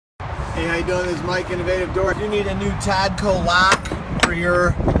Hey, how you doing? This is Mike, Innovative Door. If you need a new Todco lock for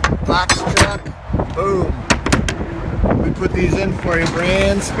your box truck, boom. We put these in for you,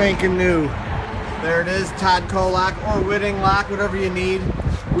 brand spanking new. There it is, Todco lock or Whitting lock, whatever you need.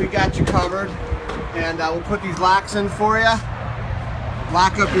 We got you covered. And we'll put these locks in for you.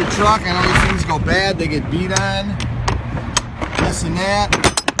 Lock up your truck. I know these things go bad, they get beat on. This and that.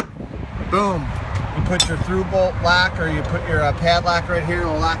 Boom. You put your through bolt lock or you put your padlock right here,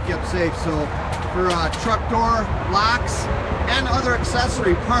 it'll lock you up safe. So for truck door locks and other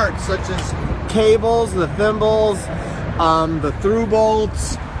accessory parts such as cables, the thimbles, the through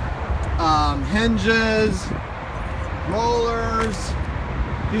bolts, hinges, rollers.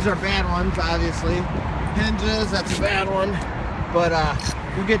 These are bad ones, obviously. Hinges, that's a bad one. But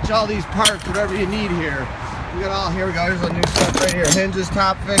we'll get you all these parts, whatever you need here. We got all, here we go, here's a new stuff right here. Hinges,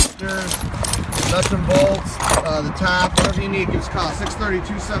 top fixtures, nuts and bolts, the top, whatever you need, give us a call.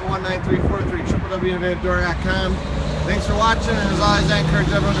 630-271-9343, www.innovativedoor.com. Thanks for watching, and as always, I encourage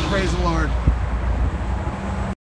everyone to praise the Lord.